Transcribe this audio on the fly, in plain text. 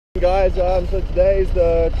Guys, so today is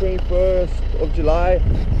the 21st of July.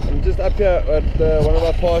 I'm just up here at one of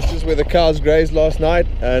our pastures where the cows grazed last night,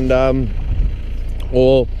 and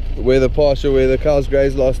or where the cows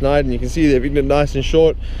grazed last night, and you can see they've eaten it nice and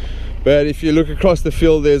short. But if you look across the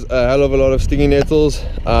field, there's a hell of a lot of stinging nettles,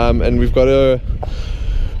 and we've got to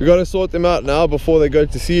sort them out now before they go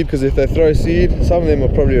to seed, because if they throw seed, some of them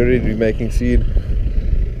are probably already making seed.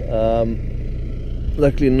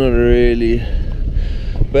 Luckily not really.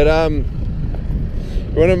 But you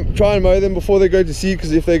want to try and mow them before they go to seed,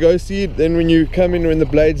 because if they go seed, then when you come in, when the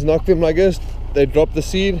blades knock them like this, they drop the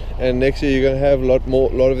seed, and next year you're going to have a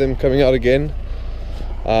lot of them coming out again.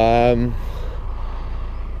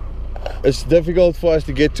 It's difficult for us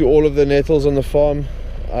to get to all of the nettles on the farm,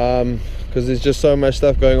 because there's just so much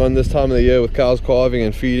stuff going on this time of the year with cows calving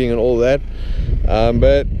and feeding and all that.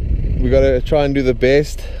 But we got to try and do the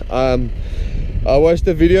best. I watched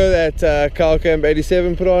a video that Cow Camp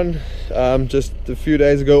 87 put on just a few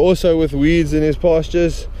days ago, also with weeds in his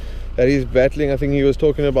pastures that he's battling. I think he was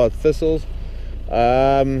talking about thistles,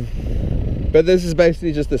 but this is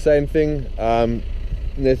basically just the same thing.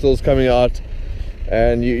 Nettles coming out,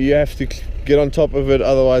 and you have to get on top of it,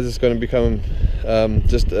 otherwise it's going to become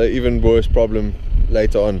just an even worse problem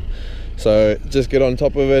later on. So just get on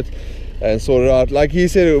top of it and sort it out. Like he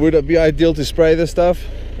said, it would be ideal to spray this stuff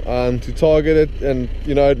to target it, and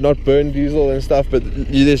you know, not burn diesel and stuff, but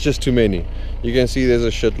there's just too many. You can see there's a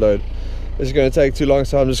shitload. This is going to take too long,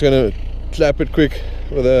 so I'm just going to clap it quick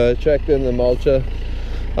with a tractor and the mulcher.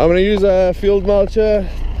 I'm going to use a field mulcher.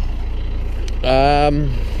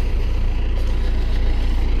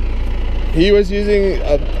 He was using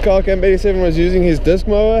Cow Camp 87 was using his disc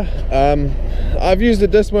mower. I've used the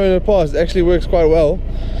disc mower in the past. It actually works quite well,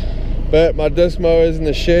 but my disc mower is in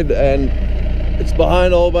the shed and it's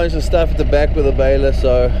behind a whole bunch of stuff at the back with a baler,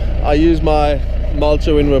 so I use my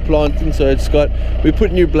mulcher when we're planting. So we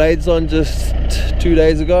put new blades on just 2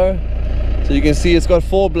 days ago, so you can see it's got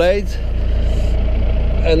 4 blades,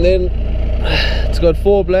 and then it's got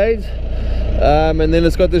 4 blades, and then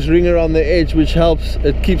it's got this ring around the edge which helps,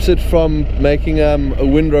 it keeps it from making a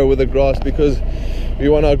windrow with the grass, because we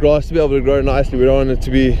want our grass to be able to grow nicely. We don't want it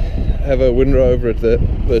to have a windrow over it,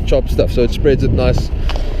 the chopped stuff, so it spreads it nice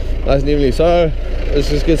and evenly. So let's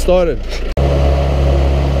just get started.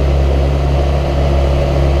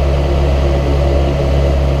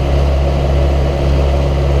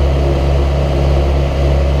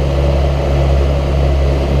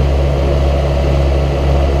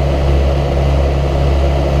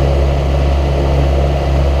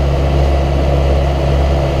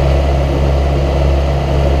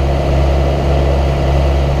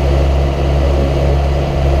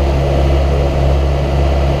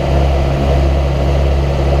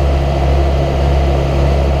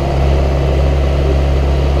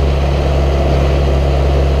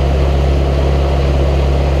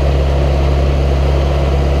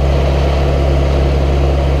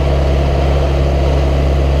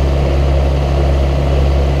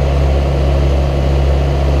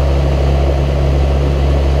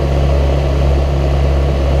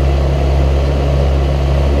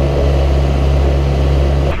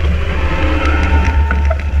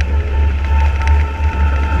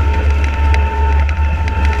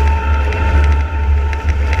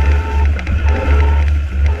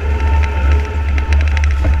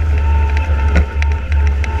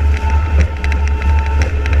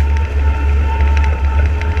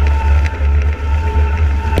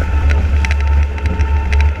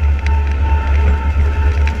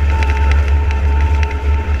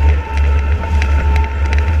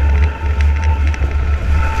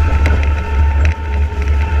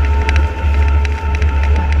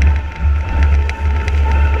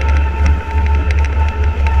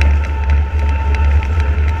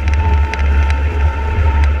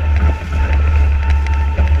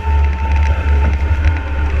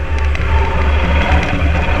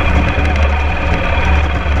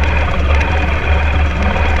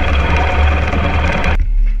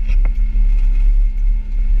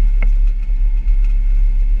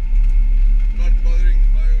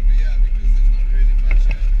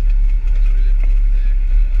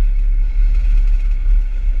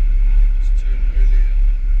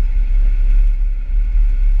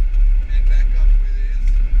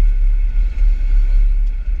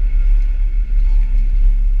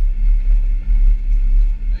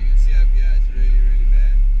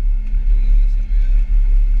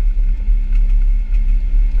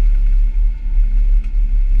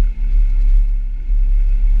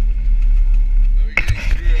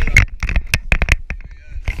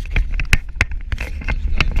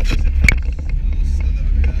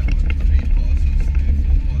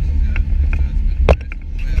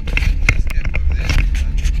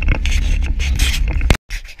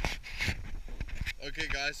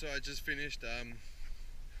 I just finished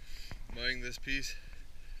mowing this piece.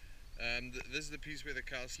 This is the piece where the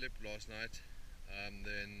cows slept last night.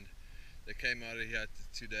 Then they came out of here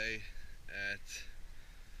today at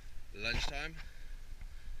lunchtime,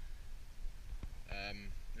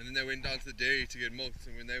 and then they went down to the dairy to get milked.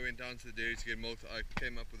 And when they went down to the dairy to get milked, I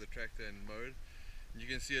came up with a tractor and mowed. And you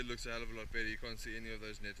can see it looks a hell of a lot better. You can't see any of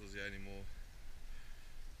those nettles here anymore,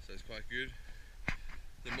 so it's quite good.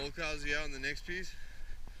 The milk cows here on the next piece,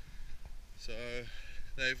 so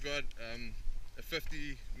they've got a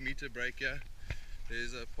 50-meter break here.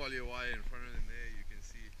 There's a poly wire in front of them there, you can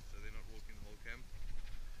see, so they're not walking the whole camp.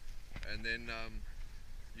 And then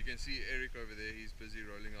you can see Eric over there, he's busy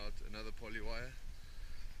rolling out another poly wire,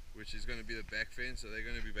 which is going to be the back fence, so they're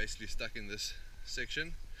going to be basically stuck in this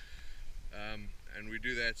section. And we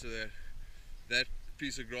do that so that that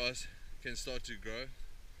piece of grass can start to grow.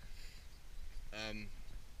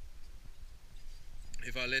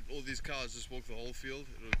 If I let all these cows just walk the whole field,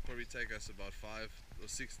 it would probably take us about 5 or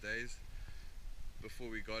 6 days before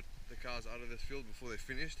we got the cows out of this field, before they're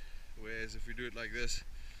finished. Whereas if we do it like this,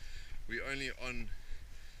 we're only on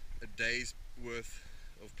a day's worth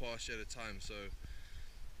of pasture at a time. So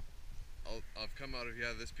I've come out of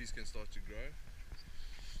here, this piece can start to grow.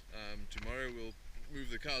 Tomorrow we'll move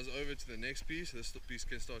the cows over to the next piece, this piece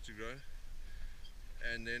can start to grow.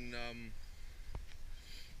 And then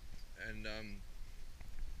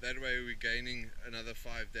that way we're gaining another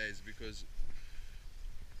 5 days, because,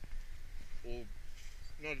 or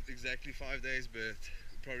not exactly 5 days, but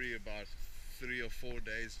probably about 3 or 4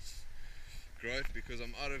 days growth, because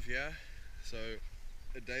I'm out of here so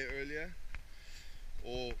a day earlier,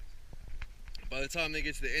 or by the time they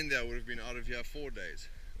get to the end there I would have been out of here 4 days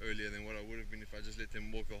earlier than what I would have been if I just let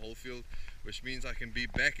them walk the whole field, which means I can be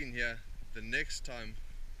back in here the next time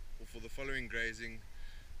or for the following grazing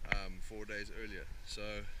 4 days earlier. So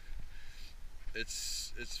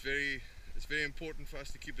it's very important for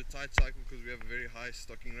us to keep a tight cycle, because we have a very high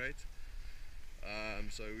stocking rate.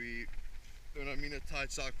 So when I mean a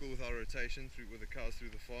tight cycle with our rotation with the cows through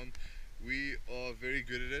the farm, we are very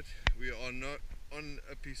good at it. We are not on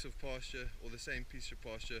a piece of pasture or the same piece of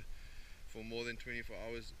pasture for more than 24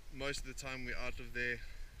 hours. Most of the time we're out of there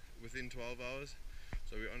within 12 hours.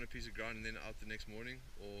 So we're on a piece of ground and then out the next morning,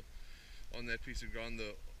 or on that piece of ground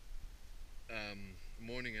the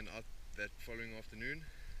morning and out that following afternoon.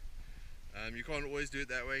 You can't always do it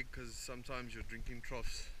that way, because sometimes your drinking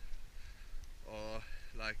troughs are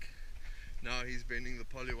like, now he's bending the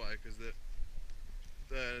poly wire, because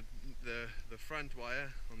the front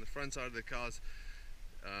wire on the front side of the cows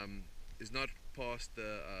is not past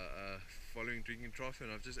the following drinking trough,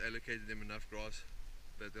 and I've just allocated them enough grass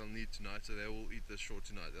that they'll need tonight, so they will eat this short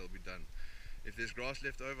tonight, they'll be done. If there's grass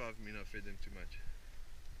left over, I've fed them too much.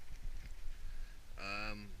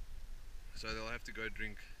 So they'll have to go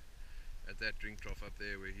drink at that drink trough up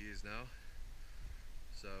there where he is now.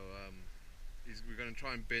 So we're going to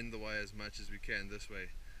try and bend the wire as much as we can this way,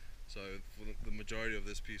 so for the majority of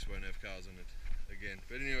this piece won't have cows on it again.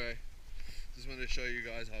 But anyway, just wanted to show you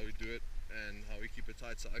guys how we do it and how we keep a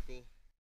tight cycle.